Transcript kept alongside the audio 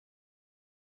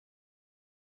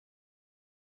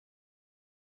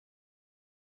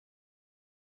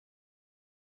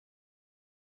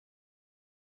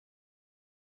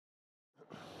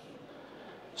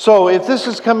So if this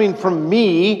is coming from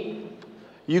me,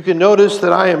 you can notice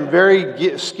that I am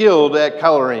very skilled at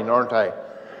coloring, aren't I?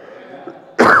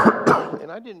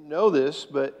 And I didn't know this,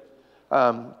 but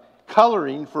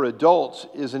coloring for adults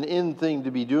is an in thing to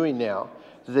be doing now.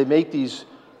 They make these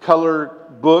color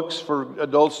books for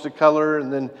adults to color,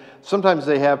 and then sometimes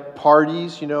they have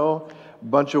parties, a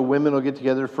bunch of women will get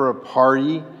together for a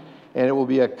party, and it will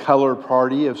be a color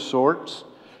party of sorts.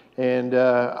 And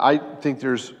I think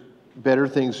there's better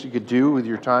things you could do with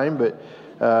your time, but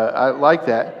I like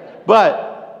that.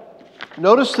 But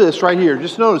notice this right here.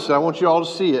 Just notice it. I want you all to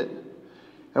see it.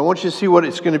 I want you to see what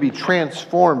it's going to be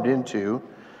transformed into.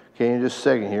 Okay, in just a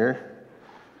second here.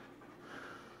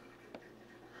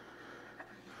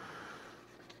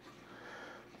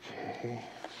 Okay,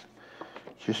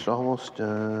 just almost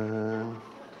done.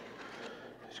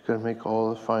 Just going to make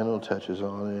all the final touches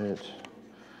on it.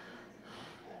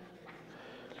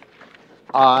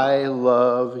 I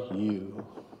love you.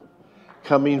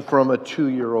 Coming from a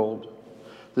 2-year-old.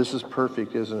 This is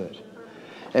perfect, isn't it?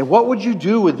 And what would you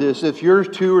do with this if your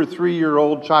 2 or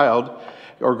 3-year-old child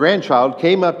or grandchild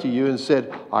came up to you and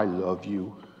said, I love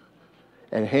you,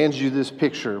 and hands you this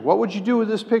picture? What would you do with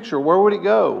this picture? Where would it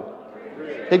go?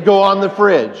 It'd go on the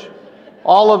fridge.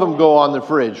 All of them go on the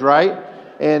fridge, right?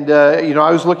 And,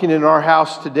 I was looking in our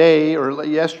house today, or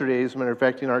yesterday, as a matter of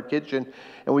fact, in our kitchen,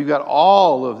 and we've got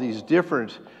all of these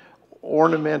different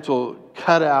ornamental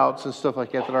cutouts and stuff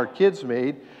like that our kids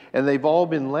made, and they've all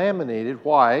been laminated.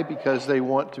 Why? Because they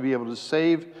want to be able to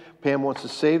save, Pam wants to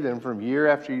save them from year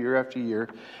after year after year.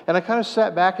 And I kind of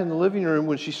sat back in the living room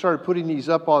when she started putting these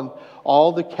up on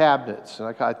all the cabinets, and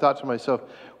I thought to myself,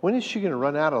 when is she going to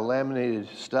run out of laminated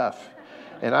stuff?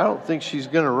 And I don't think she's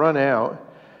going to run out,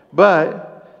 but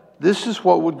this is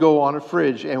what would go on a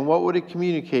fridge, and what would it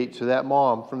communicate to that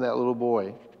mom from that little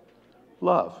boy?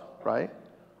 Love, right?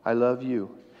 I love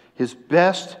you. His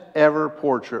best ever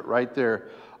portrait right there.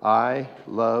 I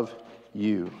love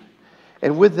you.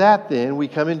 And with that, then, we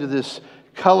come into this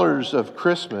Colors of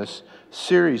Christmas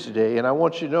series today, and I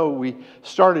want you to know we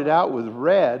started out with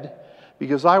red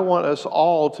because I want us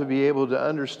all to be able to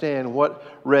understand what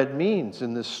red means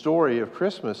in this story of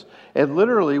Christmas. And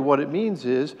literally what it means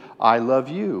is, I love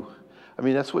you. I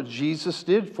mean, that's what Jesus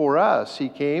did for us. He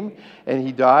came and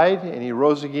He died and He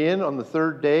rose again on the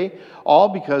third day, all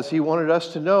because He wanted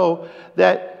us to know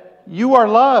that you are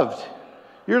loved.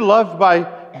 You're loved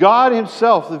by God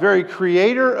Himself, the very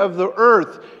creator of the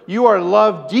earth. You are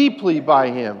loved deeply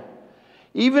by Him.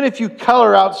 Even if you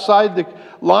color outside the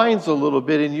lines a little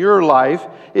bit in your life,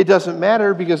 it doesn't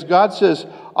matter because God says,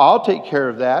 I'll take care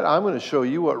of that. I'm going to show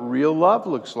you what real love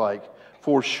looks like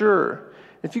for sure.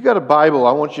 If you've got a Bible,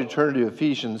 I want you to turn to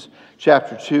Ephesians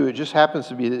chapter 2. It just happens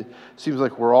to be, it seems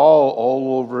like we're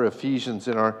all over Ephesians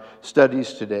in our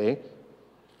studies today.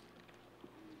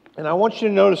 And I want you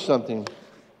to notice something.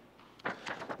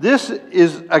 This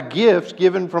is a gift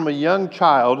given from a young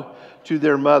child to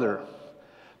their mother.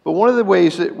 But one of the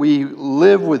ways that we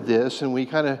live with this and we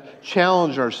kind of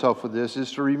challenge ourselves with this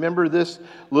is to remember this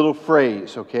little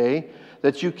phrase, okay?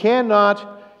 That you cannot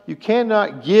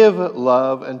give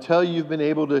love until you've been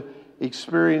able to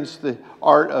experience the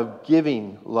art of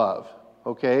giving love,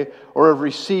 okay? Or of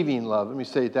receiving love. Let me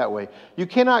say it that way. You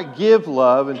cannot give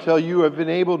love until you have been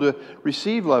able to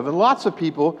receive love. And lots of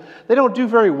people, they don't do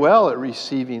very well at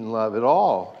receiving love at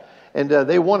all. And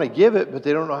they want to give it, but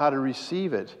they don't know how to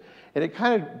receive it. And it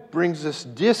kind of brings this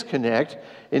disconnect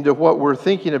into what we're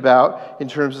thinking about in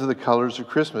terms of the colors of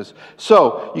Christmas.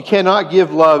 So, you cannot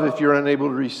give love if you're unable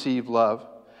to receive love.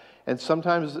 And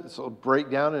sometimes it's a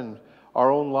breakdown in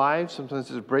our own lives.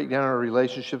 Sometimes it's a breakdown in our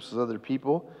relationships with other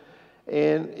people.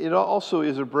 And it also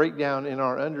is a breakdown in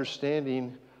our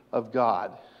understanding of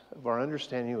God, of our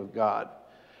understanding of God.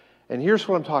 And here's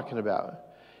what I'm talking about.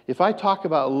 If I talk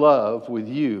about love with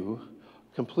you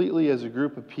completely as a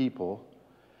group of people,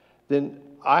 then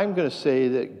I'm going to say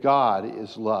that God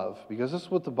is love, because that's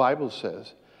what the Bible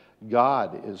says.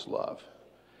 God is love.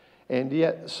 And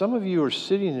yet, some of you are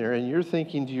sitting there and you're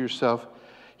thinking to yourself,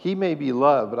 He may be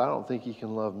love, but I don't think He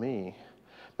can love me.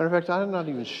 Matter of fact, I'm not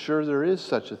even sure there is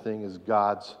such a thing as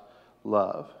God's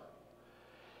love.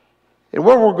 And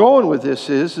where we're going with this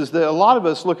is that a lot of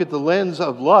us look at the lens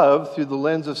of love through the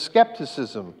lens of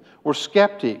skepticism. We're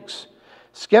skeptics.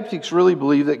 Skeptics really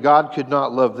believe that God could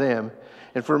not love them.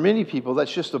 And for many people,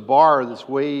 that's just a bar that's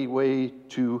way, way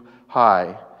too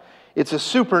high. It's a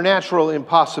supernatural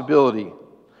impossibility,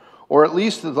 or at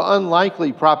least the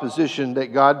unlikely proposition that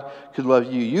God could love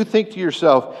you. You think to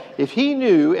yourself, if He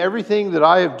knew everything that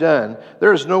I have done,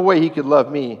 there is no way He could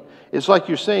love me. It's like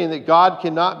you're saying that God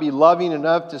cannot be loving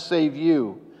enough to save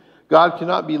you. God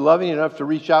cannot be loving enough to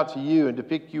reach out to you and to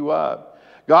pick you up.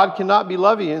 God cannot be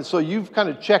loving, and so you've kind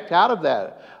of checked out of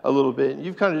that a little bit.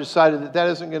 You've kind of decided that that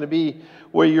isn't going to be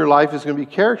where your life is going to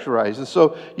be characterized. And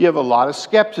so you have a lot of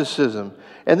skepticism.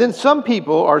 And then some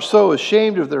people are so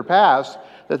ashamed of their past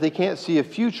that they can't see a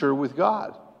future with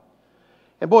God.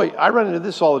 And boy, I run into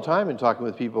this all the time in talking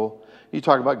with people. You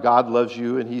talk about God loves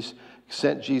you and He's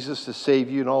sent Jesus to save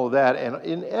you and all of that, and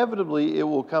inevitably it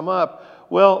will come up,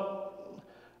 well,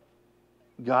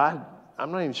 God,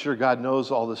 I'm not even sure God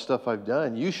knows all the stuff I've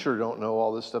done. You sure don't know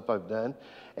all the stuff I've done.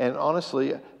 And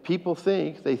honestly, people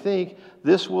think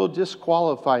this will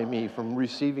disqualify me from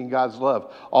receiving God's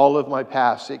love. All of my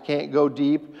past. It can't go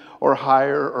deep or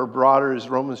higher or broader, as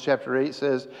Romans chapter 8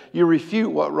 says. You refute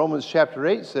what Romans chapter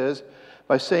 8 says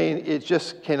by saying it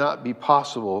just cannot be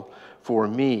possible for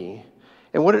me.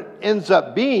 And what it ends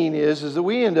up being is that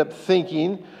we end up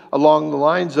thinking along the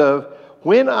lines of,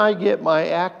 when I get my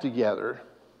act together,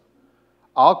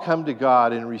 I'll come to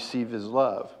God and receive His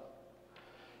love.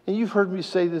 And you've heard me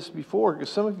say this before, because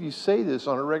some of you say this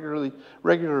on a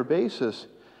regular basis.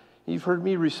 You've heard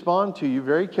me respond to you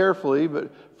very carefully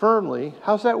but firmly.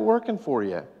 How's that working for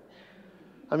you?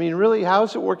 I mean, really,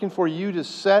 how's it working for you to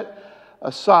set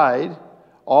aside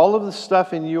all of the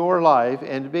stuff in your life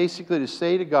and basically to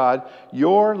say to God,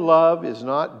 your love is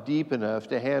not deep enough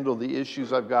to handle the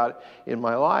issues I've got in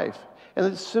my life? And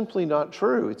it's simply not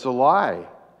true. It's a lie.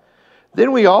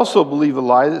 Then we also believe a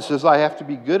lie that says I have to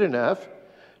be good enough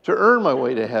to earn my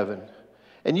way to heaven.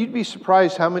 And you'd be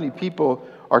surprised how many people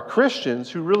are Christians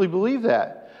who really believe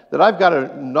that I've got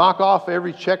to knock off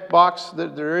every checkbox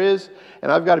that there is,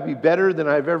 and I've got to be better than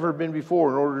I've ever been before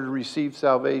in order to receive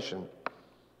salvation.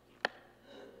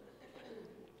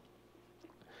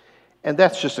 And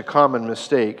that's just a common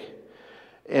mistake.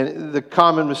 And the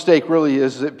common mistake really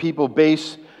is that people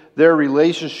base their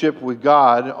relationship with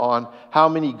God on how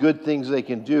many good things they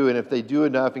can do, and if they do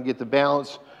enough and get the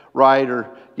balance right or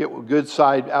get a good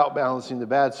side outbalancing the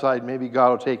bad side, maybe God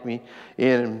will take me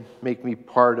in and make me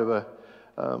part of a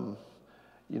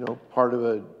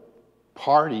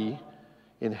party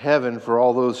in heaven for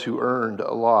all those who earned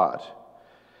a lot.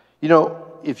 You know,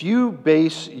 if you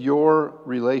base your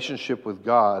relationship with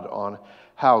God on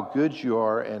how good you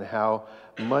are and how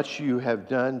much you have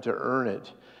done to earn it,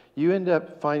 you end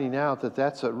up finding out that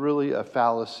that's really a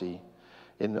fallacy.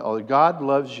 And God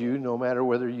loves you no matter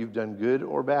whether you've done good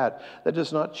or bad. That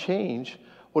does not change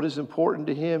what is important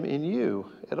to Him in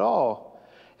you at all.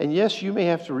 And yes, you may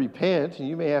have to repent and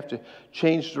you may have to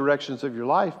change directions of your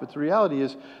life, but the reality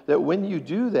is that when you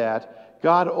do that,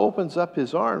 God opens up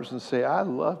His arms and say, I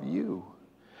love you.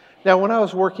 Now, when I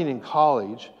was working in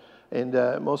college, and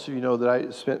most of you know that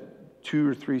I spent 2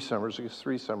 or 3 summers, I guess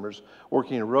 3 summers,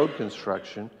 working in road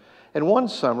construction. And one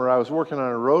summer, I was working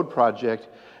on a road project,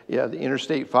 the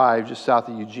Interstate 5, just south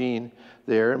of Eugene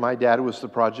there. And my dad was the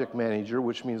project manager,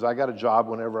 which means I got a job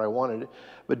whenever I wanted it.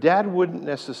 But Dad wouldn't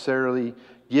necessarily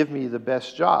give me the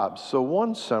best jobs. So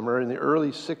one summer, in the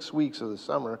early 6 weeks of the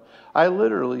summer, I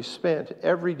literally spent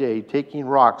every day taking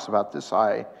rocks about this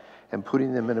high and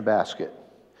putting them in a basket.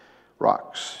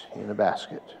 Rocks in a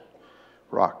basket.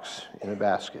 Rocks in a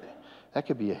basket. That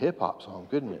could be a hip-hop song,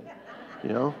 couldn't it? You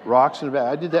know, rocks in a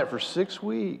basket. I did that for 6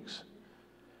 weeks.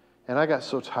 And I got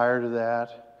so tired of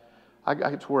that. I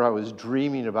got to where I was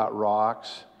dreaming about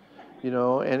rocks. You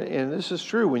know, and this is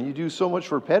true. When you do so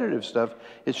much repetitive stuff,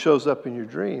 it shows up in your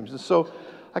dreams. And so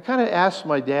I kind of asked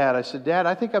my dad, I said, Dad,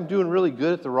 I think I'm doing really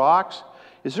good at the rocks.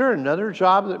 Is there another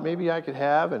job that maybe I could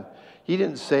have? And he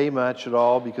didn't say much at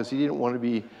all because he didn't want to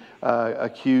be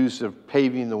accused of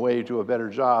paving the way to a better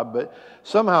job. But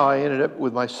somehow I ended up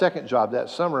with my second job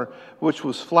that summer, which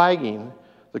was flagging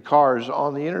the cars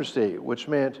on the interstate, which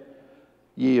meant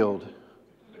yield,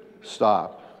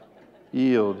 stop,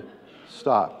 yield,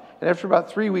 stop. And after about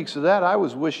 3 weeks of that, I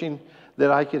was wishing that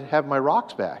I could have my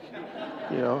rocks back,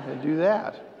 you know, and do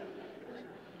that.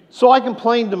 So I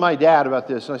complained to my dad about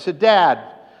this, and I said, Dad,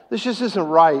 this just isn't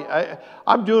right.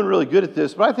 I'm doing really good at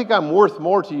this, but I think I'm worth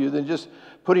more to you than just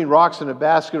putting rocks in a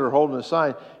basket or holding a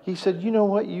sign. He said, you know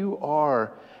what, you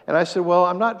are. And I said, well,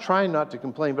 I'm not trying not to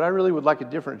complain, but I really would like a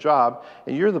different job,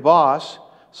 and you're the boss,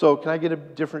 so can I get a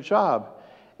different job?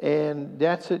 And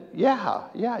Dad said, yeah,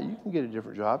 you can get a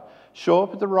different job. Show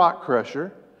up at the rock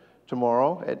crusher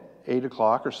tomorrow at 8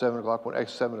 o'clock or 7 o'clock,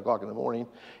 7 o'clock in the morning,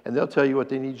 and they'll tell you what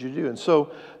they need you to do. And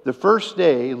so the first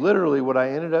day, literally what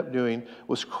I ended up doing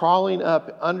was crawling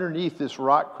up underneath this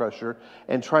rock crusher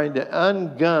and trying to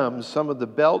ungum some of the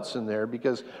belts in there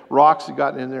because rocks had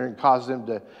gotten in there and caused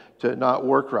them to not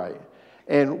work right.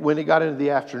 And when it got into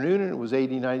the afternoon and it was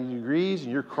 80, 90 degrees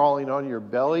and you're crawling on your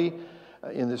belly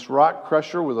in this rock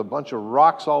crusher with a bunch of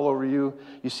rocks all over you.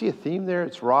 You see a theme there?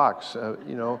 It's rocks,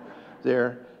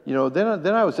 there.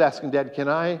 Then I was asking Dad, can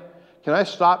I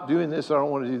stop doing this? I don't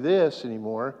want to do this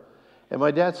anymore. And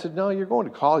my dad said, no, you're going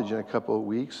to college in a couple of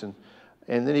weeks. And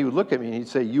then he would look at me and he'd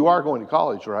say, you are going to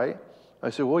college, right? I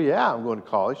said, well, yeah, I'm going to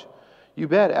college. You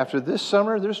bet. After this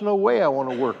summer, there's no way I want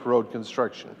to work road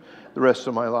construction the rest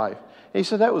of my life. And he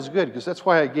said, that was good, because that's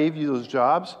why I gave you those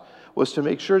jobs, was to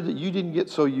make sure that you didn't get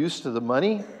so used to the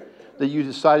money that you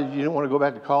decided you didn't want to go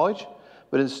back to college,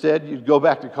 but instead you'd go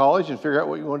back to college and figure out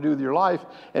what you want to do with your life,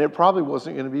 and it probably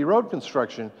wasn't going to be road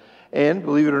construction. And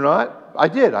believe it or not, I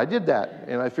did that.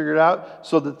 And I figured out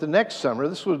so that the next summer,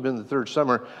 this would have been the third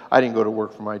summer, I didn't go to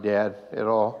work for my dad at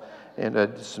all, and I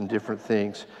did some different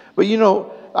things. But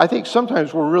I think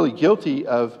sometimes we're really guilty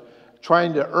of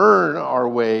trying to earn our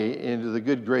way into the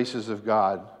good graces of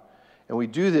God. And we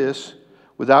do this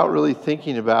without really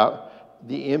thinking about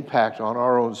the impact on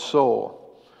our own soul.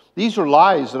 These are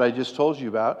lies that I just told you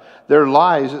about. They're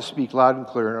lies that speak loud and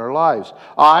clear in our lives.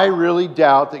 I really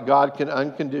doubt that God can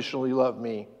unconditionally love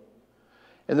me.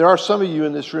 And there are some of you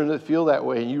in this room that feel that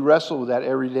way, and you wrestle with that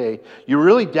every day. You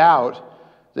really doubt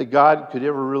that God could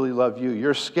ever really love you.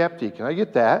 You're a skeptic, and I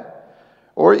get that.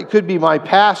 Or it could be my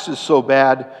past is so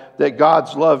bad that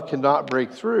God's love cannot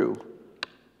break through.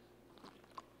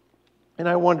 And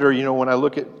I wonder, when I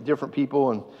look at different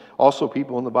people and also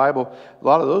people in the Bible, a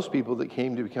lot of those people that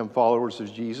came to become followers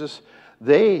of Jesus,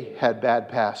 they had bad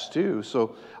pasts too.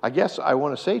 So I guess I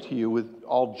want to say to you with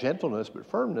all gentleness but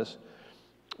firmness,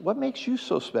 what makes you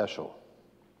so special?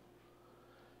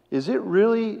 Is it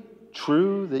really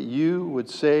true that you would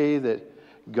say that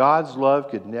God's love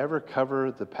could never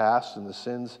cover the past and the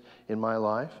sins in my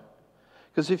life?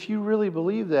 Because if you really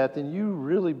believe that, then you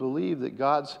really believe that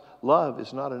God's love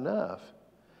is not enough.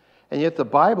 And yet the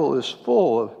Bible is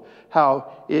full of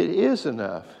how it is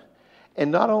enough.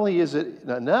 And not only is it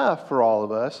enough for all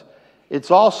of us, it's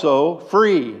also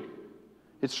free.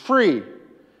 It's free.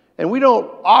 And we don't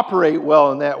operate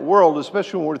well in that world,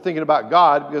 especially when we're thinking about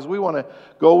God, because we want to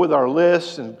go with our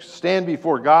lists and stand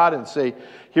before God and say,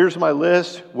 here's my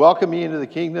list, welcome me into the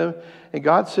kingdom. And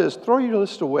God says, throw your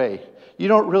list away. You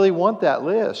don't really want that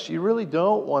list. You really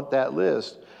don't want that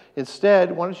list.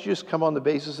 Instead, why don't you just come on the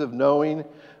basis of knowing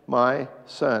my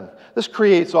son? This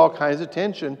creates all kinds of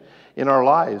tension in our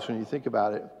lives when you think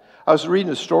about it. I was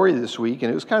reading a story this week,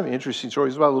 and it was kind of an interesting story.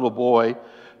 It was about a little boy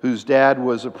whose dad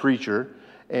was a preacher,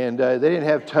 and they didn't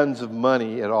have tons of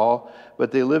money at all,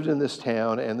 but they lived in this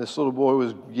town, and this little boy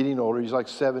was getting older. He's like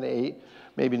 7, 8,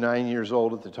 maybe 9 years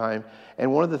old at the time.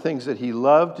 And one of the things that he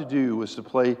loved to do was to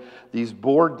play these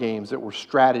board games that were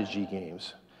strategy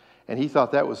games. And he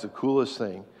thought that was the coolest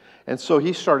thing. And so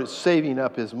he started saving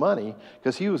up his money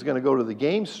because he was going to go to the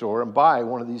game store and buy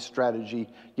one of these strategy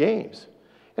games.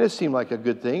 And it seemed like a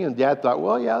good thing. And Dad thought,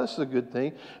 well, yeah, this is a good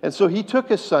thing. And so he took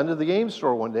his son to the game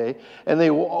store one day, and they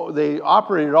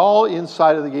operated all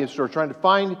inside of the game store trying to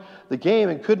find the game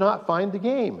and could not find the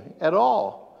game at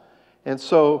all. And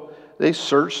so they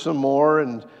searched some more,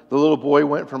 and the little boy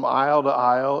went from aisle to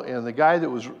aisle, and the guy that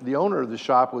was the owner of the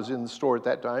shop was in the store at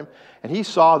that time, and he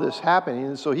saw this happening,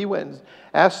 and so he went and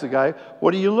asked the guy,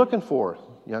 what are you looking for,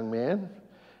 young man?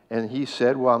 And he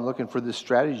said, well, I'm looking for this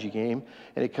strategy game,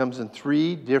 and it comes in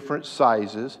 3 different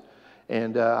sizes,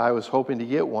 and I was hoping to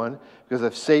get one because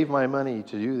I've saved my money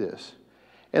to do this.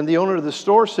 And the owner of the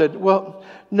store said, well,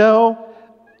 no,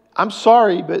 I'm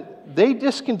sorry, but they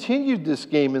discontinued this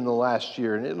game in the last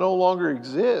year, and it no longer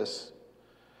exists.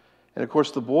 And of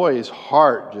course, the boy's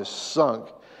heart just sunk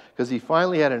because he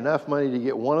finally had enough money to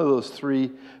get one of those 3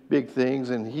 big things,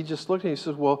 and he just looked at me and he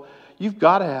says, well, you've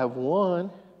got to have one.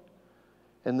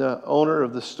 And the owner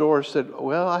of the store said,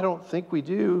 well, I don't think we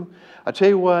do. I tell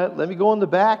you what, let me go in the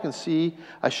back and see.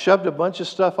 I shoved a bunch of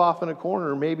stuff off in a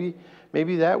corner. Maybe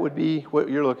that would be what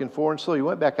you're looking for. And so he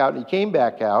went back out, and he came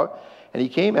back out, and he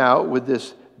came out with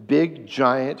this big,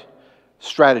 giant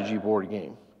strategy board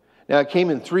game. Now, it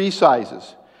came in 3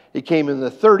 sizes. It came in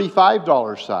the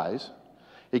 $35 size.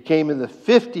 It came in the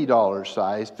 $50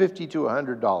 size, $50 to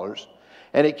 $100.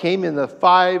 And it came in the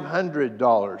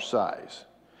 $500 size.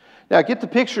 Now, get the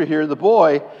picture here. The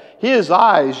boy, his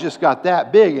eyes just got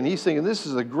that big, and he's thinking, this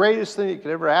is the greatest thing that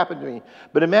could ever happen to me.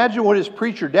 But imagine what his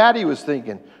preacher daddy was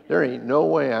thinking. There ain't no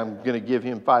way I'm going to give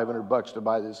him $500 to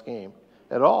buy this game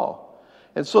at all.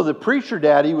 And so the preacher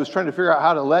daddy was trying to figure out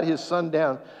how to let his son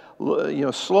down,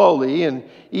 slowly and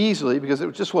easily, because it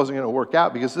just wasn't going to work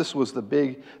out, because this was the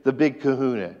big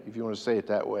kahuna, if you want to say it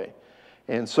that way.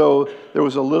 And so there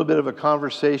was a little bit of a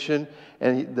conversation,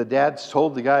 and the dad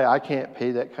told the guy, I can't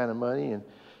pay that kind of money. And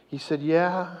he said,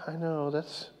 yeah, I know,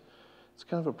 it's It's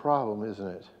kind of a problem, isn't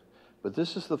it? But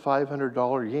this is the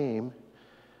 $500 game.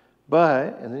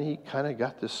 And then he kind of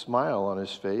got this smile on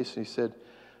his face. And he said,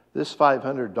 this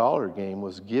 $500 game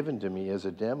was given to me as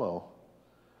a demo.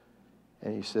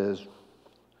 And he says,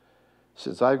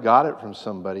 since I've got it from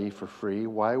somebody for free,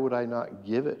 why would I not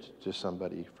give it to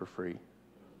somebody for free?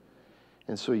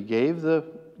 And so he gave the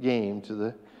game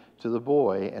to the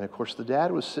boy. And of course, the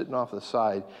dad was sitting off the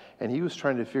side. And he was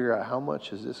trying to figure out, how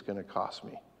much is this going to cost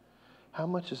me? How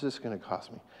much is this going to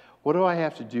cost me? What do I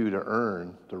have to do to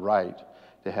earn the right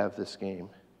to have this game?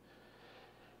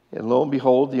 And lo and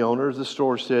behold, the owner of the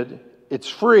store said, it's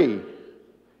free.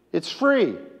 It's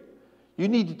free. You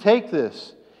need to take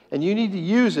this, and you need to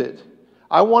use it.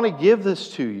 I want to give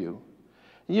this to you.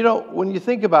 You know, when you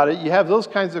think about it, you have those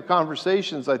kinds of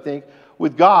conversations, I think,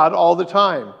 with God all the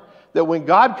time. That when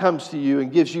God comes to you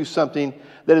and gives you something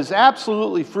that is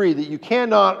absolutely free, that you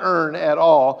cannot earn at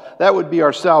all, that would be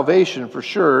our salvation for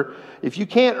sure. If you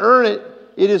can't earn it,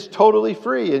 it is totally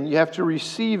free, and you have to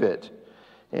receive it.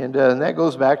 And that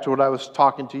goes back to what I was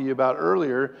talking to you about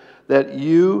earlier, that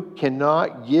you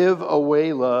cannot give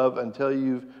away love until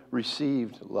you've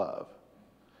received love.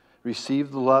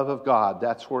 Receive the love of God.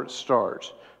 That's where it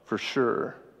starts, for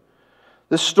sure.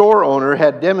 The store owner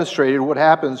had demonstrated what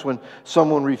happens when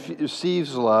someone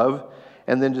receives love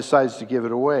and then decides to give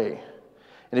it away.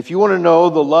 And if you want to know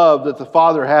the love that the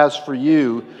Father has for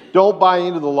you, don't buy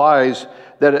into the lies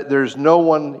that there's no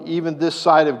one, even this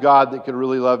side of God, that could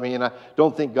really love me, and I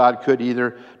don't think God could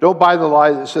either. Don't buy the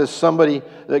lie that says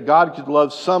that God could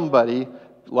love somebody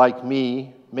like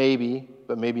me, maybe,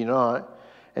 but maybe not.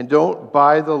 And don't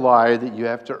buy the lie that you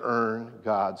have to earn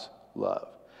God's love,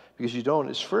 because you don't.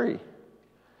 It's free.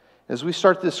 As we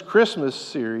start this Christmas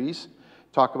series,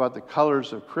 talk about the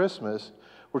colors of Christmas,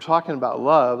 we're talking about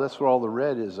love. That's where all the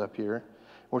red is up here.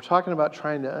 We're talking about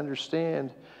trying to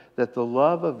understand that the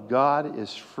love of God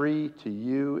is free to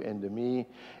you and to me,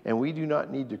 and we do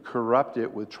not need to corrupt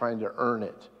it with trying to earn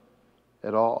it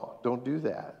at all. Don't do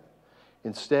that.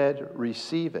 Instead,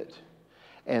 receive it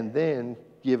and then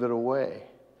give it away.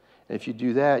 And if you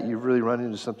do that, you've really run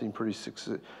into something pretty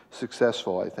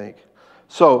successful, I think.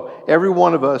 So every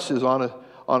one of us is on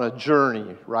a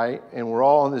journey, right? And we're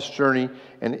all on this journey.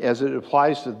 And as it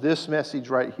applies to this message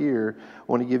right here, I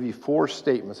want to give you 4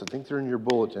 statements. I think they're in your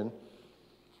bulletin.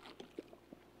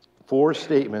 4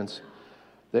 statements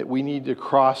that we need to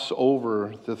cross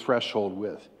over the threshold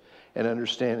with and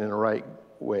understand in the right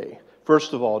way.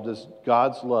 First of all, does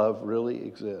God's love really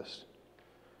exist?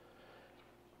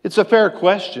 It's a fair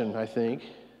question, I think,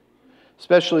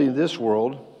 especially in this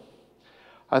world.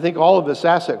 I think all of us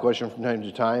ask that question from time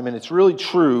to time, and it's really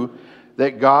true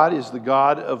that God is the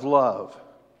God of love.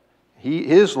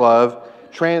 His love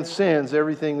transcends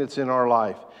everything that's in our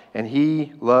life, and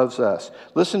He loves us.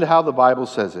 Listen to how the Bible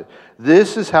says it.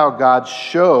 This is how God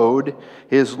showed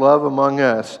His love among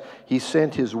us. He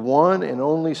sent His one and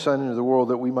only Son into the world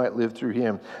that we might live through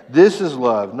Him. This is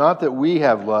love, not that we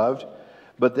have loved,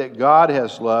 but that God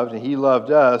has loved, and He loved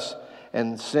us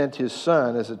and sent His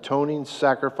Son as atoning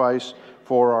sacrifice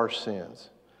for our sins.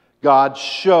 God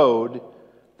showed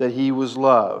that He was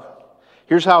love.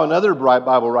 Here's how another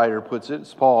Bible writer puts it.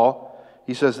 It's Paul.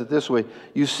 He says it this way.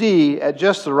 You see, at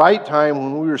just the right time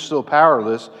when we were still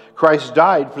powerless, Christ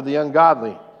died for the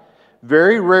ungodly.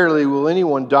 Very rarely will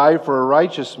anyone die for a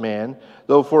righteous man,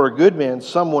 though for a good man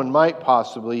someone might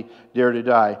possibly dare to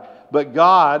die. But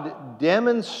God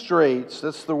demonstrates,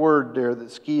 that's the word there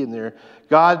that's key in there,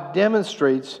 God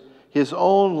demonstrates His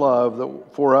own love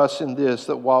for us in this,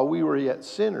 that while we were yet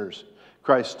sinners,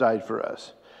 Christ died for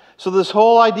us. So this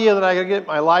whole idea that I got to get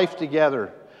my life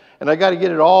together, and I got to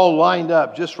get it all lined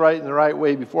up just right in the right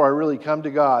way before I really come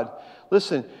to God.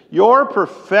 Listen, your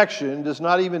perfection does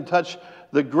not even touch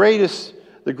the greatest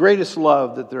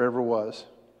love that there ever was.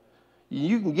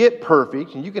 You can get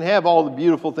perfect, and you can have all the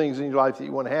beautiful things in your life that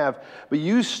you want to have, but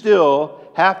you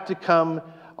still have to come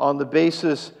on the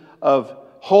basis of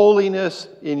holiness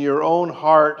in your own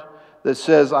heart that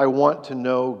says, I want to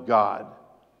know God.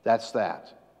 That's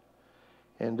that.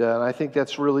 And I think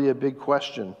that's really a big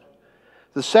question.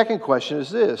 The second question is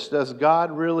this: does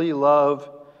God really love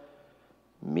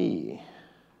me?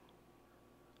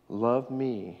 Love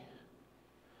me.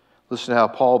 Listen to how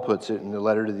Paul puts it in the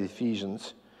letter to the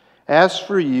Ephesians. As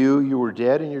for you, you were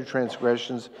dead in your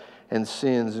transgressions and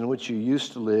sins in which you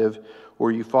used to live,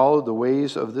 where you followed the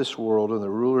ways of this world and the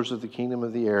rulers of the kingdom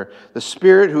of the air, the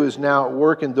spirit who is now at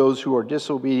work in those who are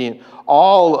disobedient.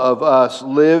 All of us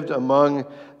lived among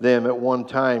them at one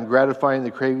time, gratifying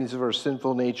the cravings of our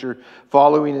sinful nature,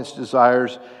 following its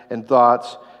desires and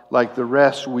thoughts. Like the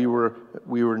rest, we were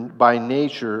by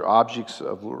nature objects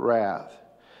of wrath.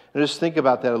 And just think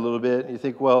about that a little bit. And you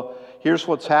think, well, here's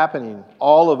what's happening.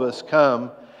 All of us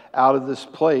come out of this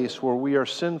place where we are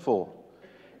sinful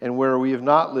and where we have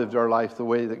not lived our life the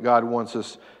way that God wants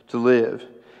us to live.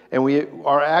 And we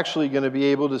are actually going to be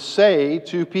able to say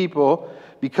to people,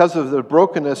 because of the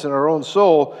brokenness in our own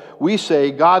soul, we say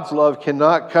God's love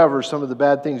cannot cover some of the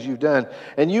bad things you've done.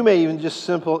 And you may even just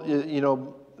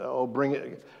bring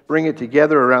it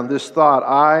together around this thought,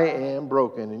 I am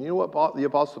broken. And you know what the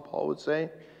Apostle Paul would say?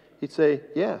 He'd say,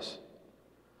 yes,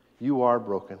 you are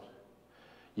broken.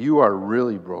 You are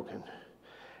really broken.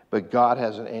 But God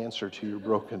has an answer to your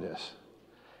brokenness.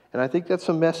 And I think that's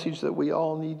a message that we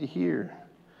all need to hear.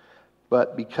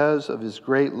 But because of His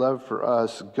great love for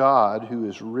us, God, who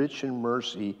is rich in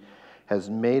mercy, has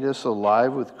made us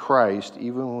alive with Christ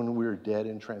even when we were dead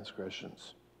in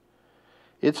transgressions.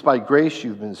 It's by grace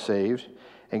you've been saved,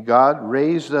 and God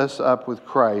raised us up with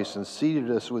Christ and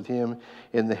seated us with Him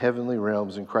in the heavenly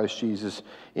realms in Christ Jesus,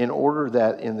 in order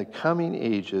that in the coming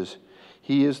ages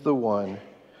He is the one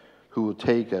who will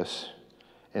take us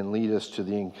and lead us to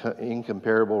the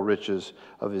incomparable riches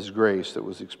of His grace that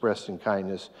was expressed in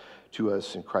kindness to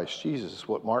us in Christ Jesus. It's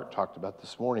what Mark talked about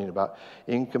this morning, about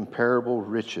incomparable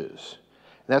riches.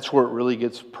 And that's where it really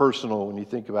gets personal when you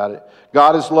think about it.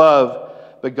 God is love,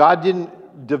 but God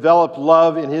didn't develop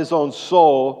love in His own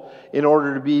soul in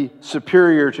order to be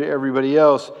superior to everybody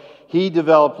else. He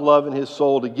developed love in His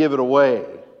soul to give it away.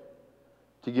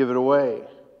 To give it away.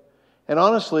 And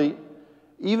honestly,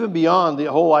 even beyond the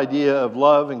whole idea of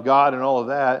love and God and all of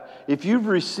that, if you've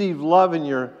received love in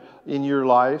your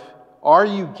life, are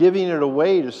you giving it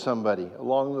away to somebody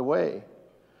along the way?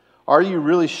 Are you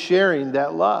really sharing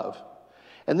that love?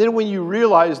 And then when you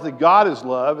realize that God is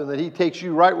love and that He takes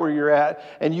you right where you're at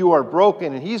and you are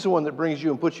broken and He's the one that brings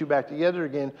you and puts you back together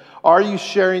again, are you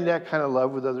sharing that kind of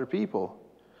love with other people?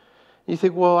 You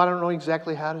think, well, I don't know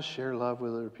exactly how to share love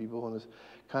with other people, and it's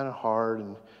kind of hard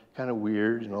and kind of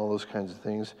weird and all those kinds of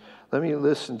things. Let me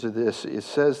listen to this. It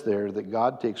says there that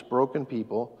God takes broken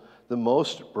people, the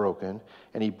most broken,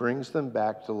 and He brings them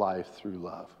back to life through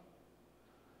love.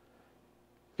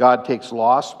 God takes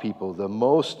lost people, the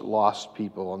most lost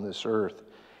people on this earth,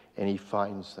 and He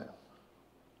finds them.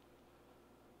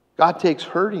 God takes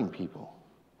hurting people,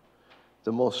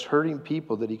 the most hurting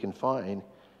people that He can find,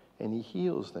 and He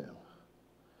heals them.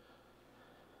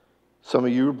 Some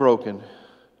of you are broken.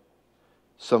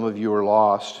 Some of you are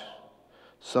lost.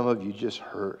 Some of you just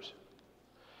hurt.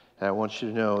 And I want you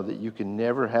to know that you can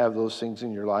never have those things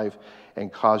in your life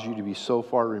and cause you to be so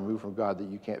far removed from God that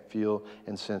you can't feel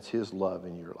and sense His love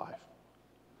in your life.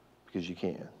 Because you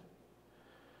can.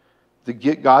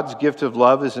 God's gift of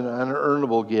love is an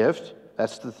unearnable gift.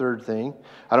 That's the third thing.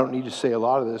 I don't need to say a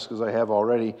lot of this because I have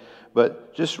already.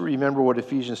 But just remember what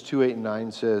Ephesians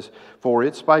 2:8-9 says. For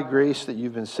it's by grace that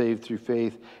you've been saved through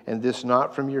faith, and this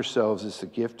not from yourselves. It's the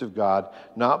gift of God,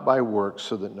 not by works,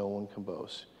 so that no one can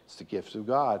boast. It's the gift of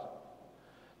God.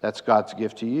 That's God's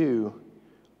gift to you,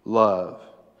 love.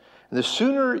 And the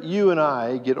sooner you and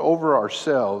I get over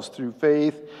ourselves through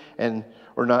faith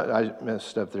I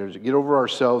messed up there. Get over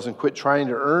ourselves and quit trying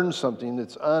to earn something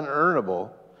that's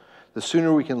unearnable, the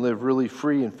sooner we can live really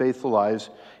free and faithful lives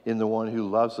in the one who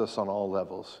loves us on all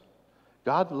levels.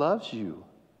 God loves you.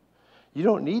 You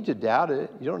don't need to doubt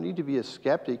it. You don't need to be a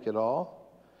skeptic at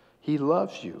all. He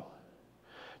loves you.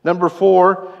 Number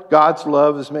 4, God's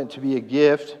love is meant to be a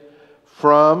gift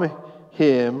from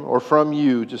Him or from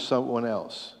you to someone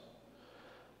else.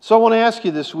 So I want to ask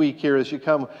you this week here as you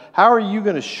come, how are you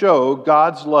going to show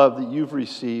God's love that you've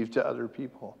received to other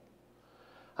people?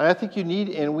 And I think you need,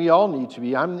 and we all need to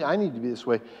be, I need to be this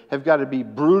way, have got to be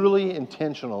brutally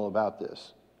intentional about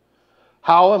this.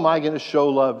 How am I going to show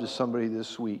love to somebody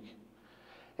this week?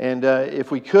 And if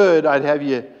we could, I'd have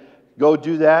you go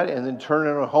do that and then turn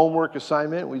in a homework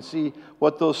assignment. We'd see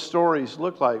what those stories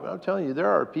look like. But I'm telling you, there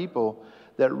are people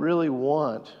that really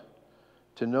want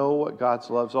to know what God's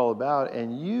love's all about,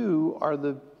 and you are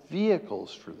the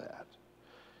vehicles for that.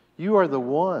 You are the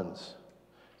ones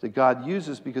that God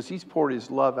uses because He's poured His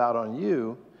love out on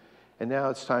you, and now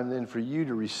it's time then for you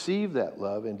to receive that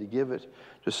love and to give it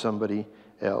to somebody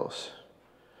else.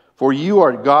 For you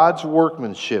are God's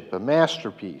workmanship, a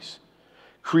masterpiece,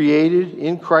 created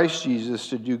in Christ Jesus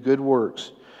to do good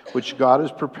works, which God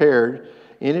has prepared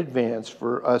in advance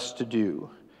for us to do.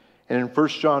 And in 1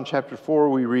 John chapter 4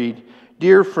 we read,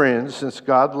 Dear friends, since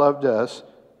God loved us,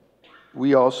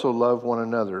 we also love one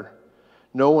another.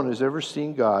 No one has ever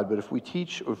seen God, but if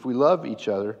we love each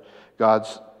other,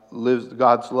 God's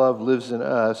love lives in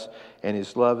us, and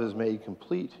His love is made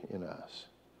complete in us.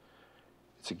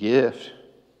 It's a gift.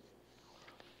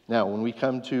 Now, when we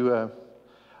come to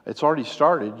It's already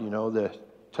started, the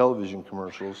television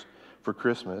commercials for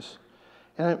Christmas.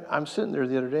 And I'm sitting there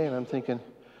the other day and I'm thinking,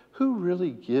 who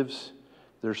really gives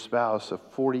their spouse a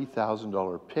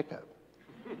 $40,000 pickup?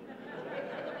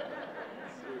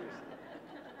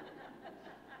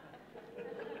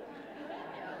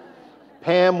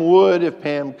 Pam would if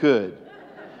Pam could.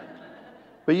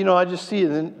 But I just see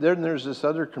it. And then there's this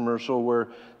other commercial where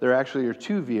there actually are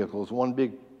two vehicles, one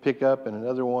big pickup and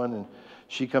another one. And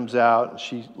she comes out and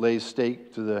she lays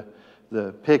stake to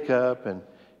the pickup, and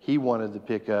he wanted the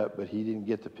pickup, but he didn't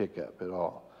get the pickup at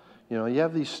all. You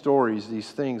have these stories,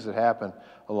 these things that happen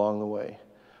along the way.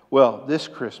 Well, this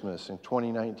Christmas in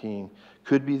 2019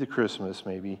 could be the Christmas,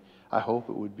 maybe, I hope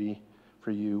it would be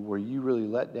for you, where you really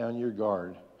let down your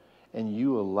guard and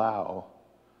you allow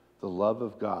the love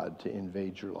of God to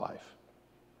invade your life.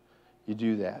 You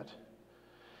do that.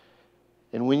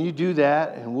 And when you do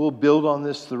that, and we'll build on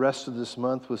this the rest of this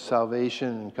month with salvation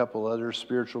and a couple other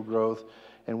spiritual growth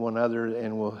and one other,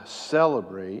 and we'll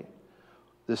celebrate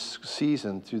this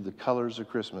season through the colors of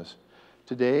Christmas.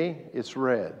 Today, it's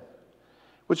red,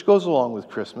 which goes along with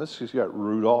Christmas. He's got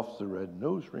Rudolph the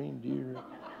red-nosed reindeer.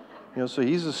 So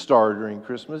he's a star during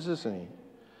Christmas, isn't he?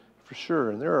 For sure.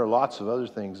 And there are lots of other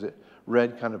things that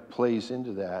red kind of plays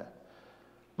into that.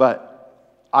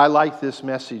 But I like this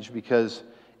message because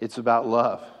it's about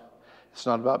love. It's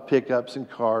not about pickups and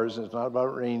cars. And it's not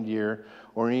about reindeer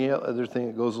or any other thing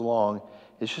that goes along.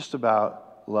 It's just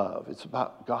about love. It's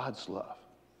about God's love.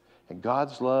 And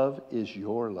God's love is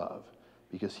your love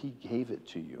because He gave it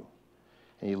to you.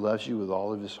 And He loves you with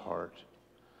all of His heart.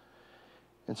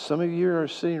 And some of you are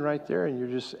sitting right there and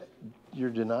you're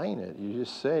denying it. You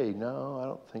just say, no, I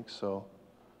don't think so.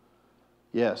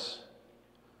 Yes,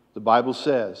 the Bible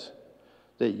says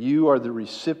that you are the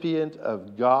recipient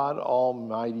of God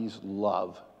Almighty's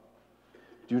love.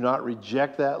 Do not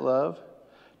reject that love.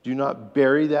 Do not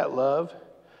bury that love.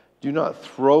 Do not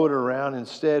throw it around.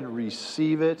 Instead,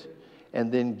 receive it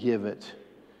and then give it.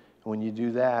 And when you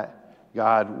do that,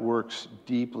 God works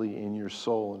deeply in your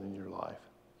soul and in your life.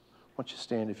 Why don't you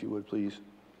stand if you would, please?